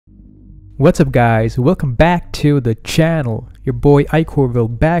What's up guys, welcome back to the channel. Your boy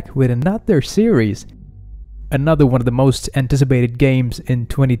Icorville back with another series. Another one of the most anticipated games in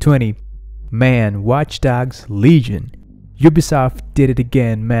 2020. Man, Watch Dogs Legion. Ubisoft did it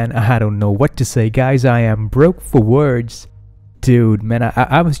again, man. I don't know what to say guys, I am broke for words. Dude, man,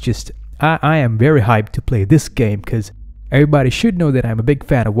 I am very hyped to play this game because everybody should know that I'm a big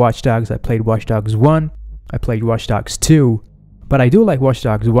fan of Watch Dogs. I played Watch Dogs 1, I played Watch Dogs 2. But I do like Watch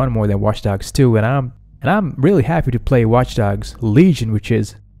Dogs 1 more than Watch Dogs 2, and I'm really happy to play Watch Dogs Legion, which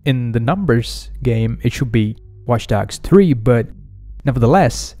is in the numbers game it should be Watch Dogs 3, but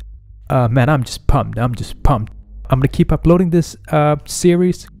nevertheless, man, I'm just pumped. I'm gonna keep uploading this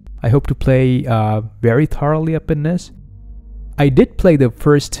series. I hope to play very thoroughly up in this. I did play the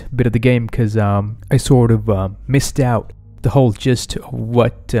first bit of the game because I sort of missed out the whole gist of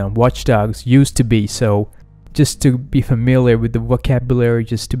what Watch Dogs used to be, so just to be familiar with the vocabulary,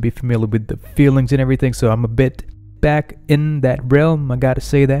 just to be familiar with the feelings and everything, so I'm a bit back in that realm, I gotta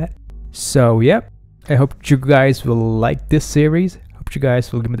say that. So yep, I hope you guys will like this series. Hope you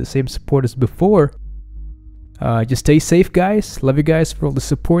guys will give me the same support as before. Just stay safe guys, love you guys for all the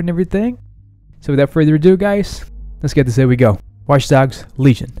support and everything. So without further ado guys, let's get this, here we go. Watch Dogs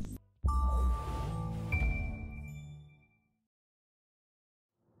Legion.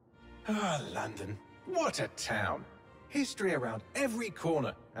 Ah, London. What a town! History around every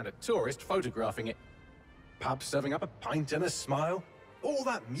corner, and a tourist photographing it. Pubs serving up a pint and a smile. All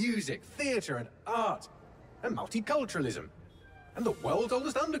that music, theatre and art. And multiculturalism. And the world's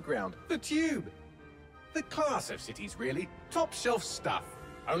oldest underground, the Tube. The class of cities, really. Top shelf stuff.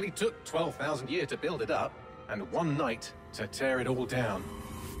 Only took 12,000 years to build it up, and one night to tear it all down.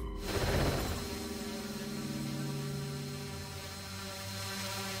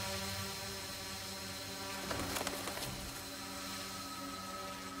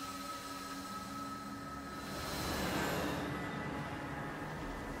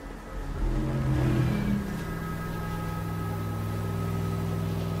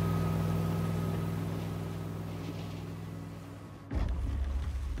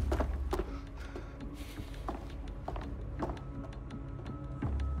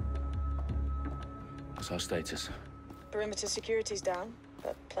 What's our status? Perimeter security's down,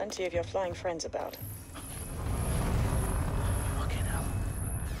 but plenty of your flying friends about. Fucking hell.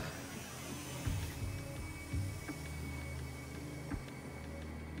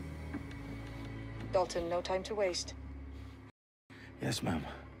 Dalton, no time to waste. Yes, ma'am.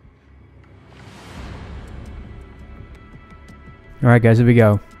 Alright guys, here we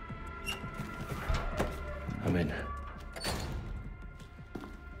go. I'm in.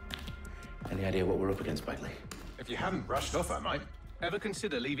 Any idea what we're up against, Bagley? If you haven't brushed off, I might. Ever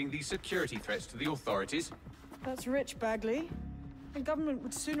consider leaving these security threats to the authorities? That's rich, Bagley. The government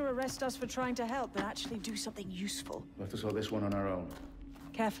would sooner arrest us for trying to help than actually do something useful. We'll have to sort this one on our own.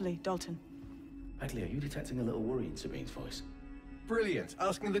 Carefully, Dalton. Bagley, are you detecting a little worry in Sabine's voice? Brilliant.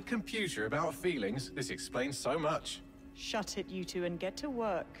 Asking the computer about feelings. This explains so much. Shut it, you two, and get to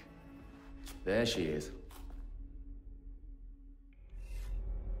work. There she is.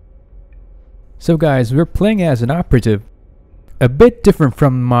 So guys, we're playing as an operative. A bit different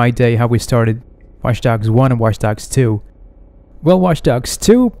from my day how we started Watch Dogs 1 and Watch Dogs 2. Well, Watch Dogs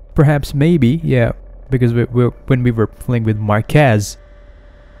 2, perhaps, maybe, yeah, because when we were playing with Marquez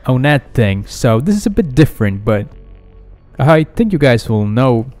on that thing. So this is a bit different, but I think you guys will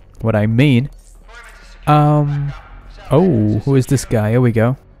know what I mean. Oh, who is this guy? Here we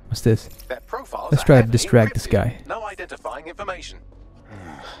go. What's this? Let's try to distract this guy. No identifying information.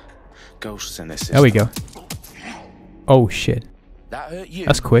 Ghosts in this There system. we go. Oh shit. That hurt you.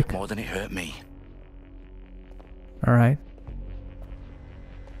 That's quick. More than it hurt me. Alright.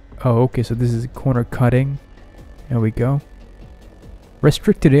 Oh, okay, so this is corner cutting. There we go.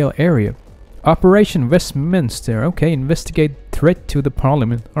 Restricted area. Operation Westminster. Okay, investigate threat to the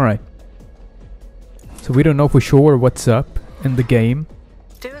Parliament. Alright. So we don't know for sure what's up in the game.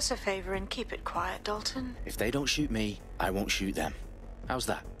 Do us a favor and keep it quiet, Dalton. If they don't shoot me, I won't shoot them. How's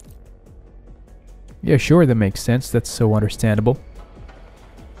that? Yeah, sure, that makes sense. That's so understandable.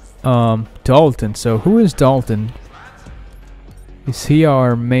 Dalton. So who is Dalton? Is he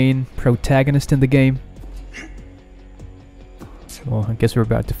our main protagonist in the game? Well, I guess we're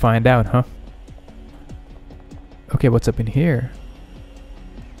about to find out, huh? Okay, what's up in here?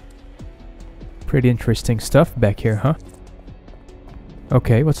 Pretty interesting stuff back here, huh?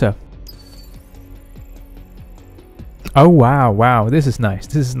 Okay, what's up? Oh, wow, this is nice,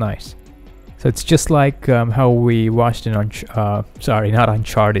 So it's just like how we watched in sorry, not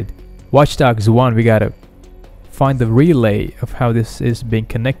Uncharted. Watch Dogs 1, we gotta find the relay of how this is being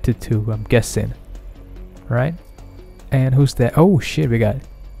connected to, I'm guessing. Right? And who's that? Oh shit, we got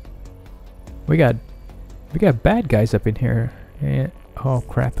bad guys up in here. And, oh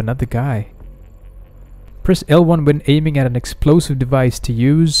crap, another guy. Press L1 when aiming at an explosive device to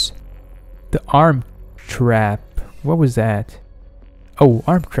use the arm trap. What was that? Oh,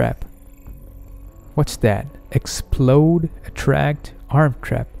 arm trap. What's that? Explode, attract, arm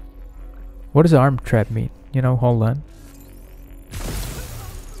trap. What does arm trap mean? You know, hold on.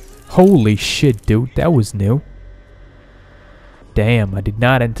 Holy shit, dude, that was new. Damn, I did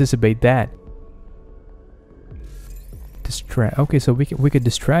not anticipate that. Distract. Okay, so we could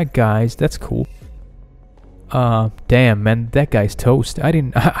distract guys. That's cool. Damn, man, that guy's toast. I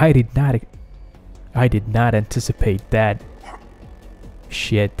did not anticipate that.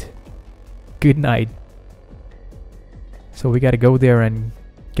 Shit. Good night. So we gotta go there and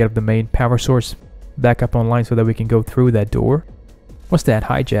get up the main power source back up online so that we can go through that door. What's that?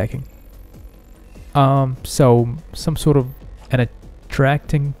 Hijacking. So some sort of an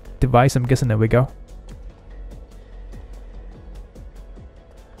attracting device, I'm guessing. There we go.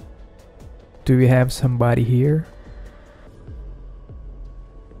 Do we have somebody here?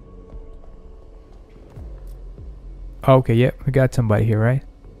 Okay, yeah, we got somebody here, right?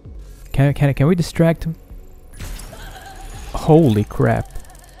 Can we distract him? Holy crap.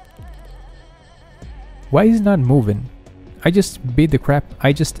 Why is he not moving? I just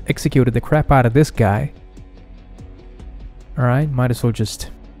executed the crap out of this guy. Alright, might as well just...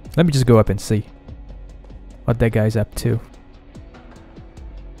 Let me just go up and see what that guy's up to.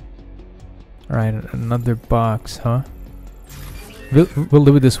 Alright, another box, huh? We'll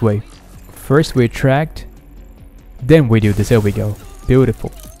do it this way. First we attract, then we do this. There we go.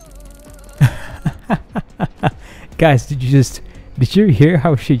 Beautiful. Guys, did you hear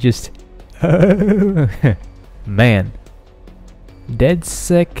how she just... Man. Dead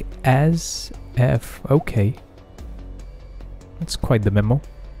sick as F. Okay. That's quite the memo.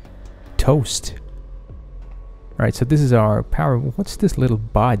 Toast. Alright, so this is our power. What's this little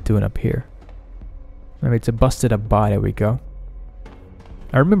bot doing up here? Maybe it's a busted up bot. There we go.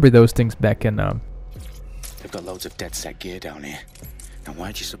 I remember those things back in... They've got loads of DedSec gear down here. And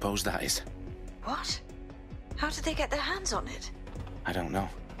why do you suppose that is? What? How did they get their hands on it? I don't know.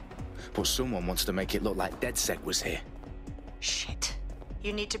 But someone wants to make it look like DedSec was here. Shit.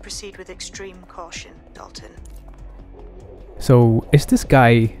 You need to proceed with extreme caution, Dalton. So, is this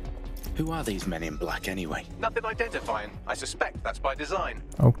guy... Who are these men in black anyway? Nothing identifying. I suspect that's by design.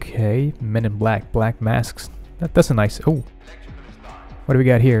 Okay, men in black, black masks. That's a nice... Oh. What do we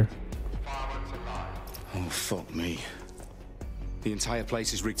got here? Oh, fuck me. The entire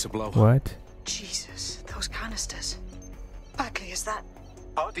place is rigged to blow. What? Jesus, those canisters. Bagley, is that...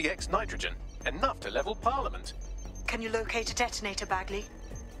 RDX nitrogen. Enough to level Parliament. Can you locate a detonator, Bagley?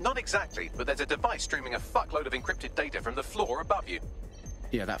 Not exactly, but there's a device streaming a fuckload of encrypted data from the floor above you.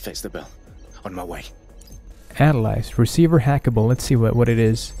 Yeah, that fits the bill. On my way. Analyze. Receiver hackable. Let's see what it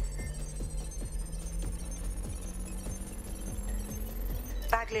is.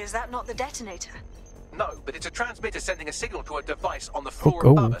 Bagley, is that not the detonator? No, but it's a transmitter sending a signal to a device on the floor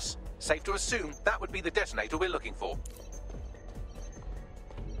above us. Safe to assume that would be the detonator we're looking for.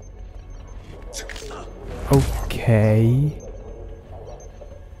 Okay.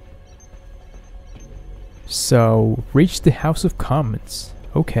 So, reach the House of Commons.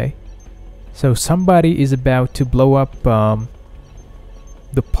 Okay. So somebody is about to blow up the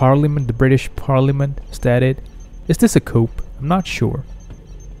Parliament, the British Parliament. Is that it? Is this a coup? I'm not sure.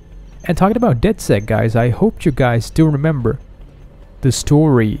 And talking about DedSec, guys, I hope you guys still remember the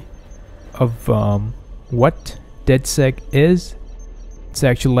story of what DedSec is. It's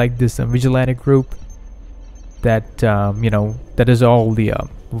actually like this vigilante group that you know, that is all the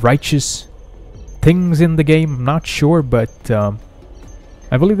righteous things in the game. I'm not sure, but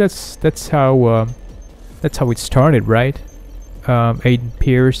I believe that's how it started, right? Aiden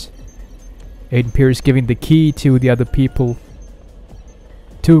Pierce giving the key to the other people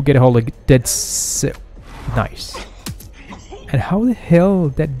to get a hold of DedSec. Nice. And how the hell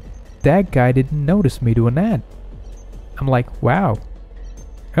that guy didn't notice me doing that? I'm like, wow.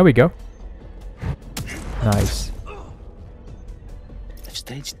 There we go. Nice. They've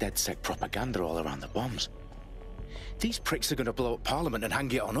staged DedSec propaganda all around the bombs. These pricks are going to blow up Parliament and hang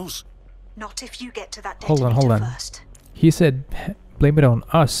it on us. Not if you get to that Hold detonator on. first. He said, blame it on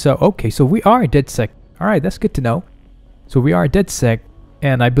us. So, okay, so we are DedSec. Alright, that's good to know. So we are DedSec.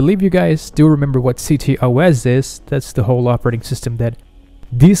 And I believe you guys do remember what CTOS is. That's the whole operating system that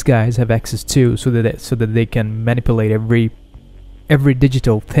these guys have access to, so that they can manipulate every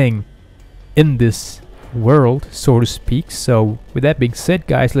digital thing in this world, so to speak. So with that being said,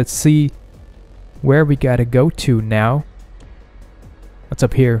 guys, let's see where we gotta go to now. What's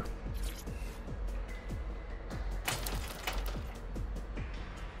up here?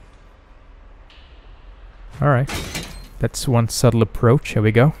 Alright, that's one subtle approach. Here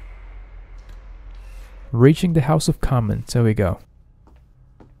we go. Reaching the House of Commons. There we go.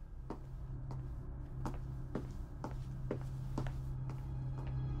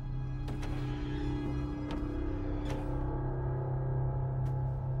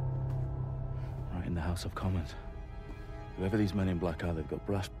 Right in the House of Commons. Whoever these men in black are, they've got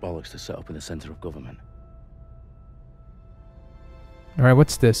brass bollocks to set up in the centre of government. Alright,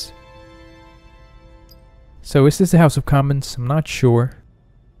 what's this? So is this the House of Commons? I'm not sure.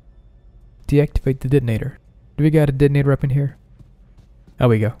 Deactivate the detonator. Do we got a detonator up in here? Oh,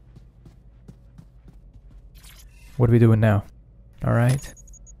 we go. What are we doing now? Alright.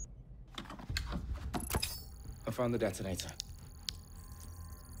 I found the detonator.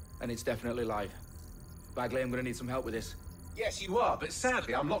 And it's definitely live. Bagley, I'm gonna need some help with this. Yes, you are, but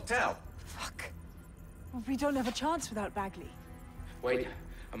sadly I'm locked out. Fuck. Well, we don't have a chance without Bagley. Wait,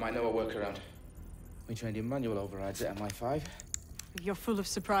 I might know a workaround. We trained in manual overrides at MI5. You're full of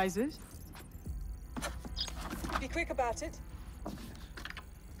surprises. Be quick about it.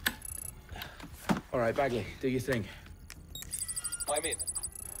 All right, Bagley, do your thing. I'm in.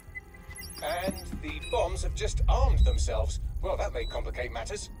 And the bombs have just armed themselves. Well, that may complicate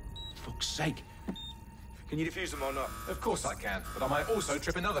matters. Fuck's sake. Can you defuse them or not? Of course I can, but I might also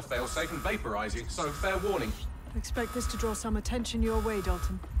trip another failsafe and vaporize you, so fair warning. I expect this to draw some attention your way,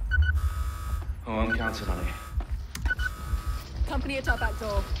 Dalton. Oh, I'm counting on it. Company at our back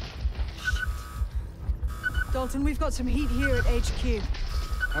door. Dalton, we've got some heat here at HQ.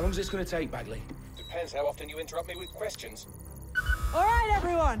 How long is this gonna take, Bagley? Depends how often you interrupt me with questions. All right,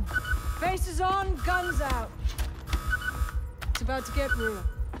 everyone. Faces on, guns out. It's about to get real.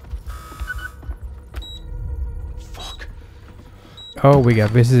 Fuck. Oh, we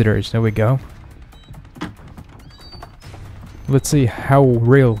got visitors. There we go. Let's see how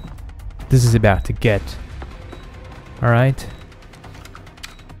real this is about to get. Alright.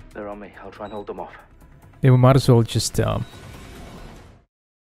 They're on me. I'll try and hold them off. Yeah, we might as well just,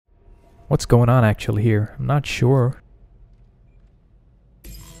 what's going on actually here? I'm not sure.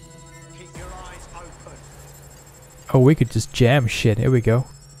 Keep your eyes open. Oh, we could just jam shit. Here we go.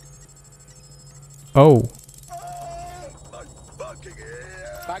 Oh.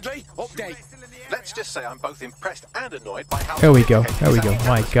 Bagley, update. Let's just say I'm both impressed and annoyed by how... There we go. There we go.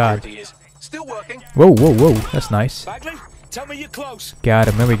 My god. Is. Still working. Whoa, whoa, whoa. That's nice. Bagley, tell me you're close. Got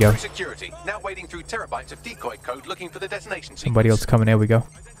him. There we go. Security. Now wading through terabytes of decoy code looking for the detonation sequence. Somebody else coming. There we go.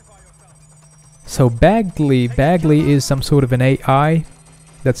 So Bagley is some sort of an AI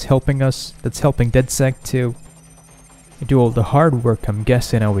that's helping us, that's helping DedSec to do all the hard work, I'm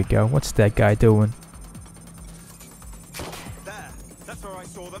guessing. There we go. What's that guy doing?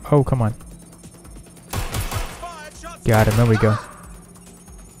 Oh, come on. Got him. There we go.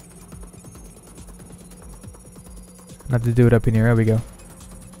 Not to do it up in here. There we go.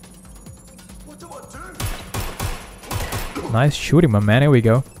 Nice shooting, my man. Here we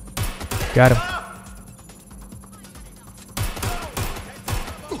go. Got him.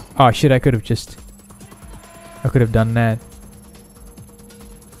 Oh shit, I could have done that.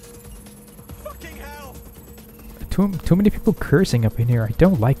 Too many people cursing up in here. I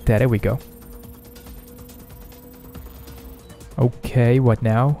don't like that. There we go. Okay, what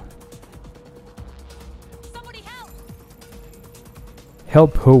now? Somebody help!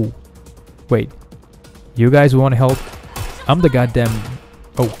 Help who? Wait. You guys want help? I'm the goddamn...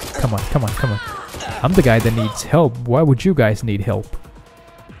 Oh, come on, come on, come on. I'm the guy that needs help. Why would you guys need help?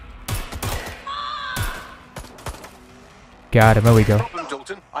 Got him, there we go. Problem,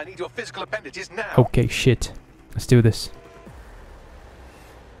 Dalton. I need your physical appendages now. Okay, shit. Let's do this.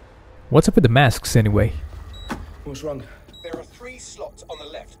 What's up with the masks anyway? What's wrong? There are 3 slots on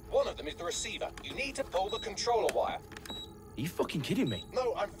the left. One of them is the receiver. You need to pull the controller wire. Are you fucking kidding me?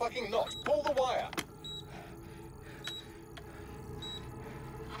 No, I'm fucking not. Pull the wire.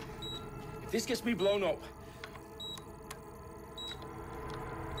 If this gets me blown up...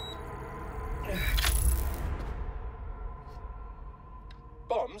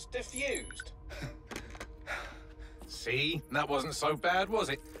 Bombs defused. See? That wasn't so bad, was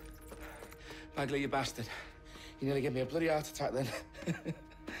it? Bagley, you bastard. You nearly gave me a bloody heart attack then.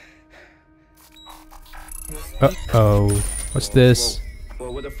 Uh-oh. What's this?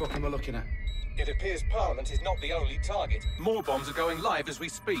 Well, what the fuck am I looking at? It appears Parliament is not the only target. More bombs are going live as we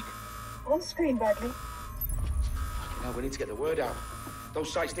speak. On screen, Bagley. Now we need to get the word out.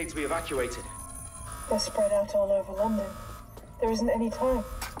 Those sites need to be evacuated. They're spread out all over London. There isn't any time.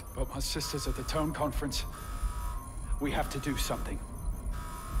 But my sister's at the town conference. We have to do something.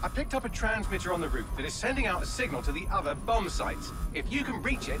 I picked up a transmitter on the roof that is sending out a signal to the other bomb sites. If you can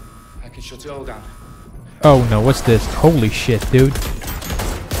reach it, I can shut it all down. Oh no, what's this? Holy shit, dude.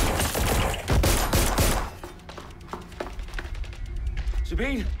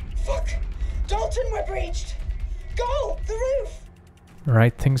 Sabine! Fuck! Dalton, we're breached! Go! The roof!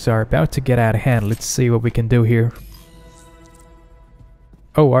 Alright, things are about to get out of hand. Let's see what we can do here.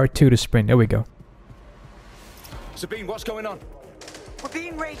 Oh, R2 to sprint. There we go. Sabine, what's going on? We're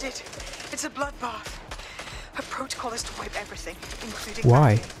being raided. It's a bloodbath. Her protocol is to wipe everything, including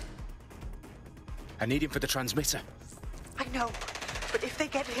Why? Randy. I need him for the transmitter. I know, but if they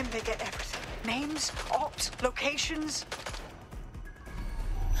get him, they get everything. Names, ops, locations.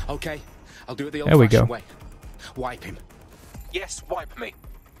 Okay, I'll do it the There we go. old-fashioned way. Wipe him. yes, wipe me.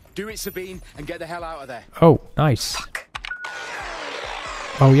 Do it, Sabine, and get the hell out of there. Oh, nice.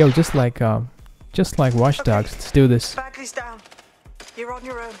 Oh, yo, just like Watch Dogs. Let's do this. Bagley's down. You're on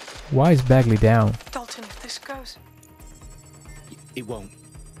your own. Why is Bagley down? Dalton, if this goes. It won't.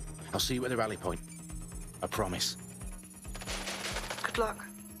 I'll see you at the rally point. I promise. Good luck.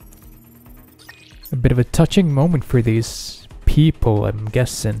 A bit of a touching moment for these people, I'm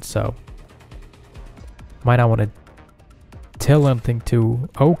guessing, so might not want to tell anything to...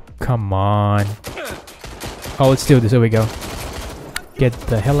 Oh, come on. Oh, let's do this. Here we go. Get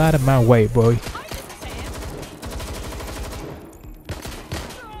the hell out of my way, boy.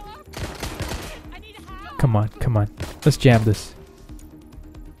 Come on, come on. Let's jam this.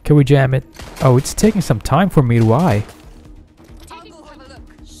 Can we jam it? Oh, it's taking some time for me. Why?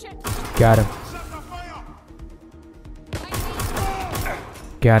 Got him.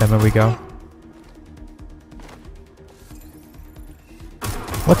 Got him, there we go.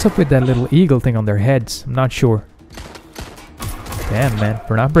 What's up with that little eagle thing on their heads? I'm not sure. Damn, man.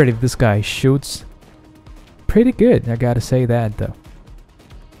 For an operative, this guy shoots pretty good. I gotta say that, though.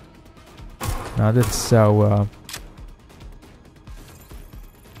 Now that's so,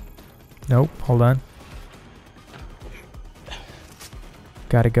 Nope, hold on.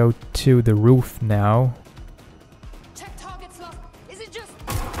 Gotta go to the roof now.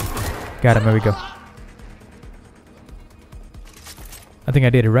 Got him, there we go. I think I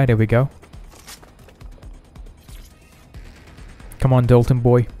did it right, there we go. Come on, Dalton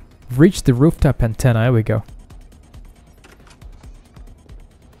boy. Reach the rooftop antenna, there we go.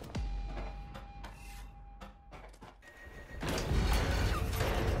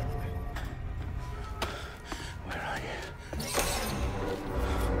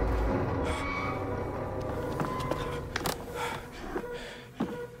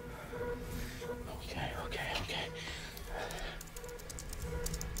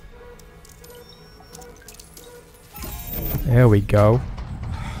 There we go.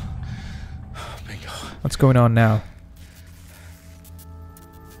 What's going on now?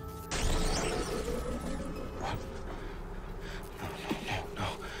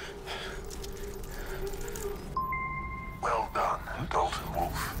 Well done, Dalton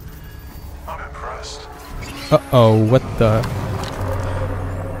Wolf. I'm impressed. Uh-oh, what the...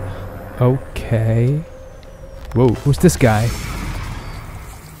 Okay. Whoa, who's this guy?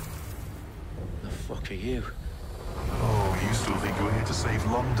 The fuck are you? Oh, you still think you're here to save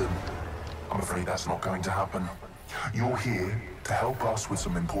London? I'm afraid that's not going to happen. You're here to help us with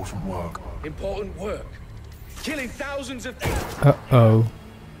some important work. Important work? Killing thousands of... Uh-oh.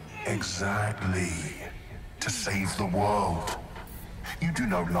 Exactly. To save the world. You do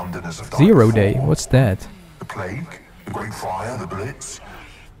know Londoners have died Zero before. Day, what's that? The Plague, the Great Fire, the Blitz.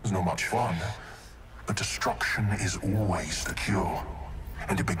 It's not much fun. But destruction is always the cure.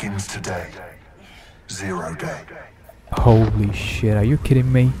 And it begins today. 0 Day. Holy shit, are you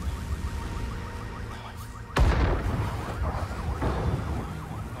kidding me?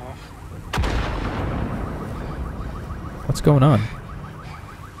 What's going on?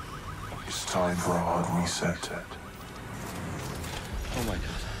 It's time for a hard reset. Oh my god.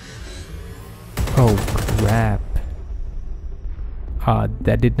 Oh crap.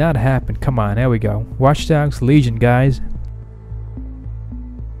 That did not happen. Come on, there we go. Watch Dogs Legion, guys.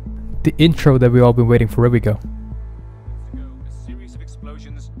 The intro that we all been waiting for. Here we go. A series of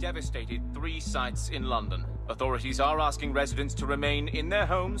explosions devastated 3 sites in London. Authorities are asking residents to remain in their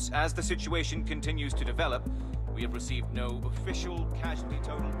homes as the situation continues to develop. We have received no official casualty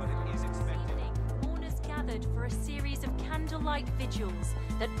total, but it is expected. Mourners gathered for a series of candlelight vigils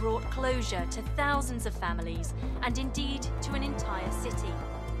that brought closure to thousands of families and indeed to an entire city.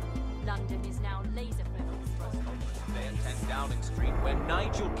 London is now laser focused. They intend Downing Street, where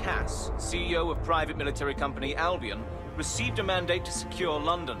Nigel Cass, CEO of private military company Albion, received a mandate to secure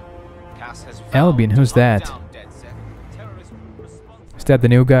London. Cass has Albion, who's that? Is that the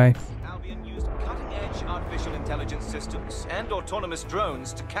new guy? Albion used cutting-edge artificial intelligence systems and autonomous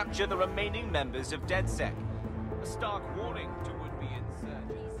drones to capture the remaining members of DedSec. A stark warning to would-be insurgents.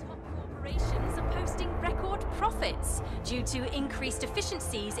 These top corporations are posting record profits due to increased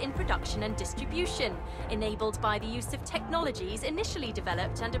efficiencies in production and distribution, enabled by the use of technologies initially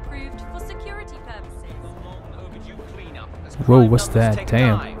developed and approved for security purposes. Whoa, what's that?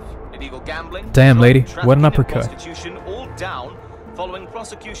 Damn. Illegal gambling, damn, lady, what an trafficking and uppercut. prostitution all down following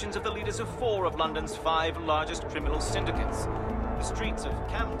prosecutions of the leaders of 4 of London's 5 largest criminal syndicates. The streets of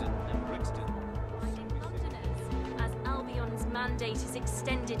Camden and Brixton. As Albion's mandate is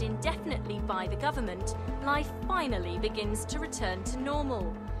extended indefinitely by the government, life finally begins to return to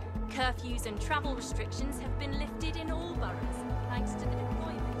normal. Curfews and travel restrictions have been lifted in all boroughs, thanks to the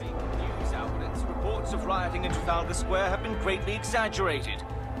deployment. News outlets, reports of rioting in Trafalgar Square have been greatly exaggerated,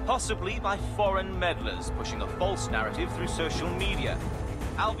 possibly by foreign meddlers pushing a false narrative through social media.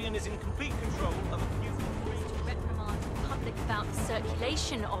 Albion is in complete control of a few... To reprimand the public about the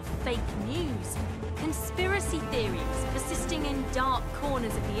circulation of fake news, conspiracy theories persisting in dark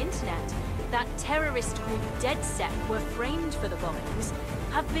corners of the internet that terrorist group DedSec were framed for the bombings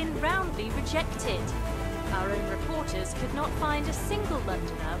have been roundly rejected. Our own reporters could not find a single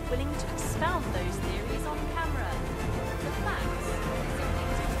Londoner willing to expound those theories on camera. The facts simply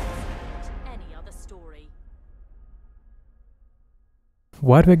don't support any other story.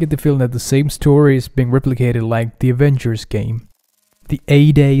 Why do I get the feeling that the same story is being replicated like the Avengers game? The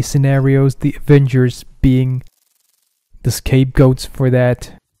A-Day scenarios, the Avengers being the scapegoats for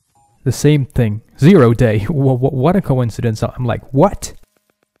that. The same thing. 0 Day. What a coincidence. I'm like, what?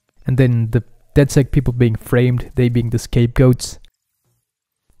 And then the DedSec people being framed, they being the scapegoats.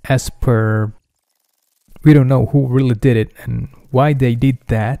 As per... we don't know who really did it and why they did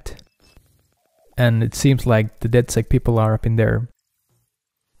that. And it seems like the DedSec people are up in their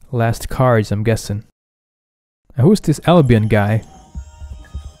last cards, I'm guessing. Now, who's this Albion guy?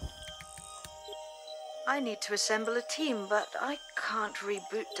 I need to assemble a team, but I can't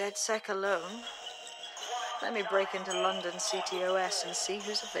reboot DedSec alone. Let me break into London CTOS and see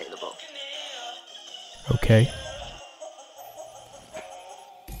who's available. Okay.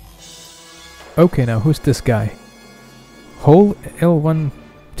 Okay, now who's this guy? Hold L1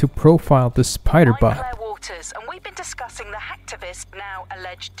 to profile the spider bot. I'm Claire Waters, and we've been discussing the hacktivist, now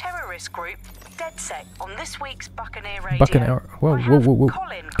alleged terrorist group, DedSec, on this week's Buccaneer Radio. Buccaneer. Whoa.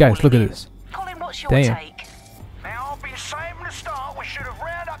 Guys, look at this. Colin, what's your Damn. take? Now, I've been saying from the start we should have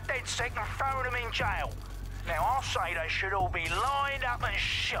rounded up DedSec and thrown them in jail. Now, I'll say they should all be lined up and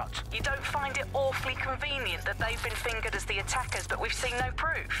shot. You don't find it awfully convenient that they've been fingered as the attackers, but we've seen no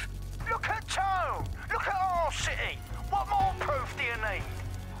proof? Look at Tone! Look at our city! What more proof do you need?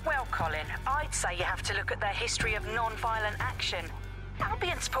 Well, Colin, I'd say you have to look at their history of non-violent action.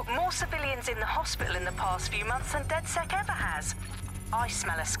 Albion's put more civilians in the hospital in the past few months than DedSec ever has. I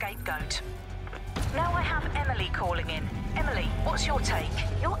smell a scapegoat. Now I have Emily calling in. Emily, what's your take?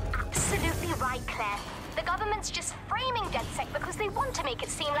 You're absolutely right, Claire. The government's just framing DedSec because they want to make it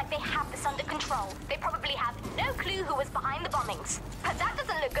seem like they have this under control. They probably have no clue who was behind the bombings. But that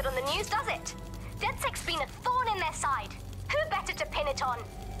doesn't look good on the news, does it? DedSec's been a thorn in their side. Who better to pin it on?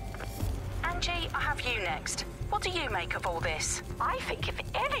 Angie, I have you next. What do you make of all this? I think, if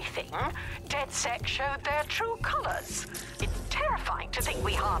anything, DedSec showed their true colors. It's terrifying to think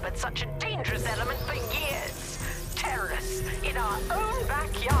we harbored such a dangerous element for years. Terrorists in our own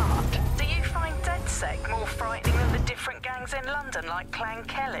backyard. Do you find DedSec more frightening than the different gangs in London, like Clan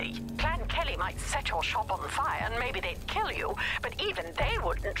Kelly? Clan Kelly might set your shop on fire and maybe they'd kill you, but even they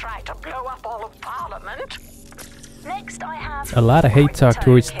wouldn't try to blow up all of Parliament. Next, I have a lot of hate talk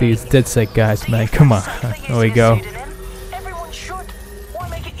towards these DedSec guys, man. Come on. There we go. Everyone should. Why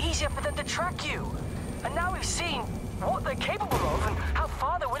make it easier for them to track you? And now we've seen what they're capable of and how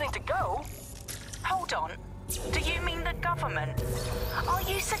far they're willing to go. Hold on. Do you mean the government? Are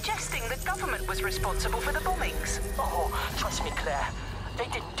you suggesting the government was responsible for the bombings? Oh, trust me, Claire. They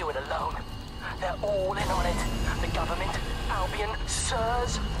didn't do it alone. They're all in on it. The government, Albion,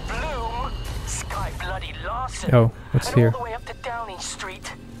 Sirs, Bloom, Sky Bloody Larson. Oh, what's and here? all the way up to Downing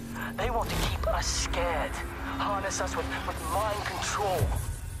Street. They want to keep us scared. Harness us with mind control.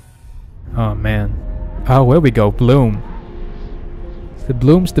 Oh, man. Oh, here we go. Bloom. The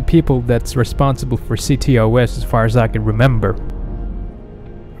Bloom's the people that's responsible for CTOS as far as I can remember.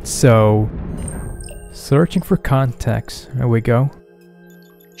 So, searching for contacts. There we go.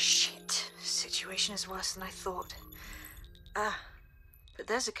 Shit. Situation is worse than I thought. Ah, but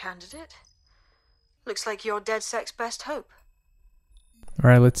there's a candidate. Looks like you're DedSec's best hope.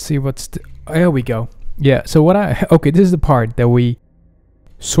 Alright, let's see what's... There we go. Yeah, so what I... Okay, this is the part that we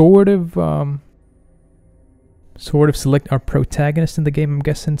sort of select our protagonist in the game, I'm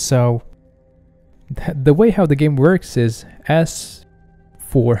guessing. So the way how the game works is, as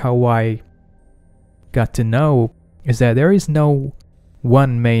for how I got to know, is that there is no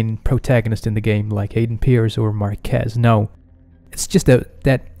one main protagonist in the game like Aiden Pierce or Marquez. No, it's just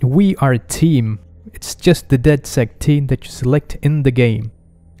that we are a team. It's just the DedSec team that you select in the game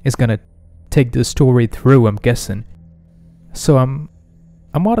is gonna take the story through, I'm guessing. So I'm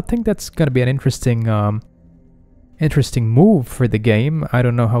ought to think that's gonna be an interesting move for the game. I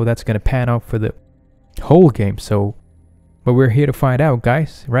don't know how that's gonna pan out for the whole game, so but we're here to find out,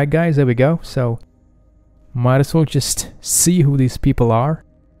 guys. Right, guys? There we go. So might as well just see who these people are.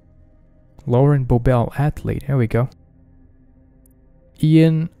 Lauren Bobel, athlete. There we go.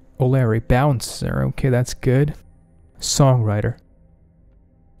 Ian O'Leary, bouncer. Okay, that's good. Songwriter.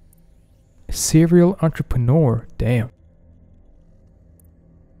 Serial entrepreneur. Damn.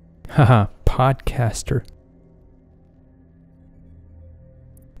 Haha, podcaster.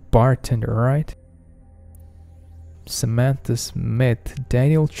 Bartender, alright. Samantha Smith.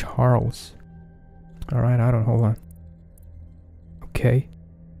 Daniel Charles. Alright, hold on. Okay.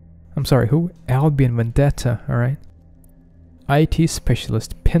 I'm sorry, who? Albion Vendetta, alright. IT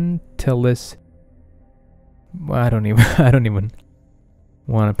specialist, Pintelis. I don't even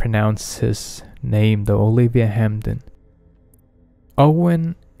want to pronounce his name though. Olivia Hamden.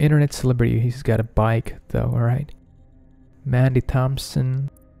 Owen, internet celebrity. He's got a bike though, alright. Mandy Thompson,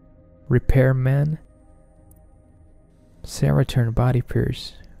 repairman. Sarah Turner, body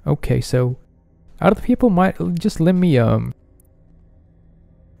pierce. Okay, so out of the people, just let me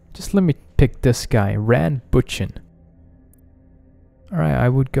pick this guy, Rand Butchin. Alright, I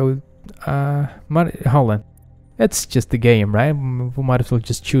would go, hold on. It's just the game, right? We might as well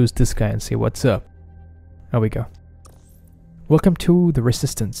just choose this guy and see what's up. There we go. Welcome to the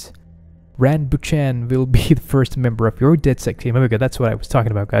Resistance. Rand Butchin will be the first member of your DedSec team. There we go, that's what I was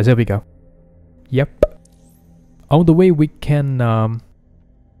talking about, guys. There we go. Yep. On the way we can,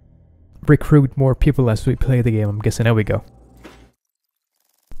 recruit more people as we play the game, I'm guessing. There we go.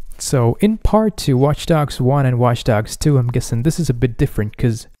 So, in part 2, Watch Dogs 1 and Watch Dogs 2, I'm guessing this is a bit different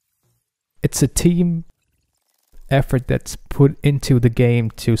because it's a team effort that's put into the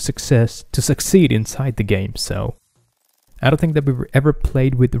game to succeed inside the game. So, I don't think that we've ever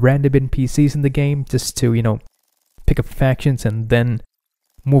played with random NPCs in the game just to, you know, pick up factions and then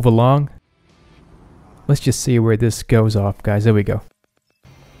move along. Let's just see where this goes off, guys. There we go.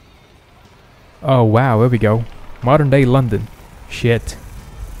 Oh, wow, there we go. Modern day London. Shit.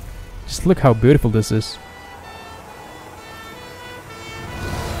 Just look how beautiful this is.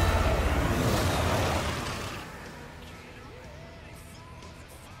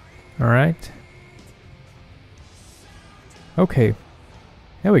 Alright. Okay.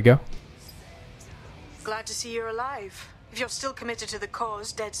 There we go. Glad to see you're alive. If you're still committed to the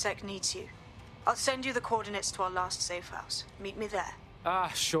cause, DedSec needs you. I'll send you the coordinates to our last safe house. Meet me there.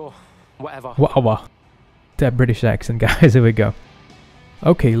 Sure. Whatever. Wow. That British accent, guys. Here we go.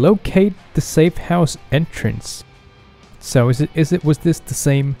 Okay, locate the safe house entrance. So was this the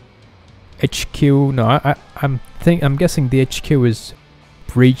same HQ? No, I'm guessing the HQ is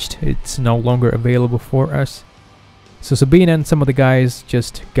breached. It's no longer available for us. So Sabina and some of the guys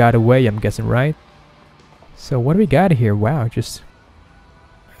just got away, I'm guessing, right? So what do we got here? Wow, just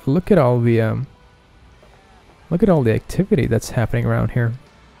look at all the activity that's happening around here.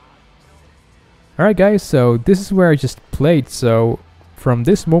 Alright guys, so this is where I just played, so from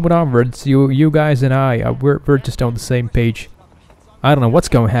this moment onwards, you guys and we're just on the same page. I don't know what's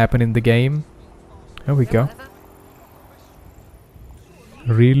going to happen in the game. There we go.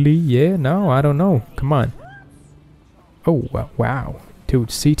 Really? Yeah? No, I don't know. Come on. Oh, wow. Dude,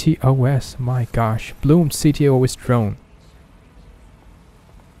 CTOS. My gosh. Bloom CTOS drone.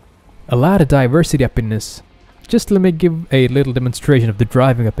 A lot of diversity up in this. Just let me give a little demonstration of the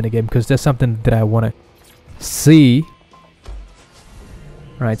driving up in the game, because that's something that I want to see.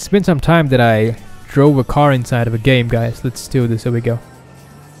 Alright, it's been some time that I drove a car inside of a game, guys. Let's do this. Here we go.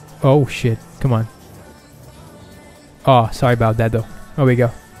 Oh, shit. Come on. Oh, sorry about that, though. There we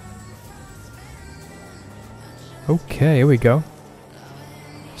go. Okay, here we go.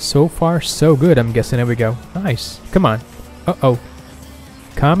 So far, so good, I'm guessing. There we go. Nice. Come on. Uh-oh.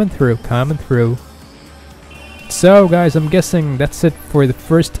 Coming through. So, guys, I'm guessing that's it for the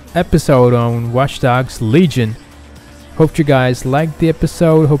first episode on Watch Dogs Legion. Hope you guys liked the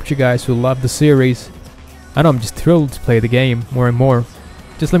episode. Hope you guys will love the series. I know I'm just thrilled to play the game more and more.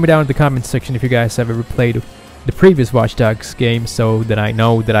 Just let me down in the comments section if you guys have ever played the previous Watch Dogs game, so that I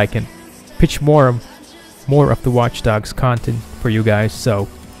know that I can pitch more of the Watch Dogs content for you guys. So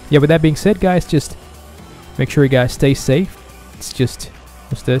yeah, with that being said, guys, just make sure you guys stay safe. It's just,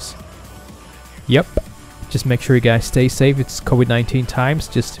 what's this? Yep, just make sure you guys stay safe. It's COVID-19 times.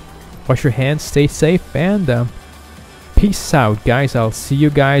 Just wash your hands, stay safe, and peace out, guys. I'll see you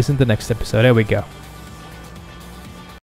guys in the next episode. There we go.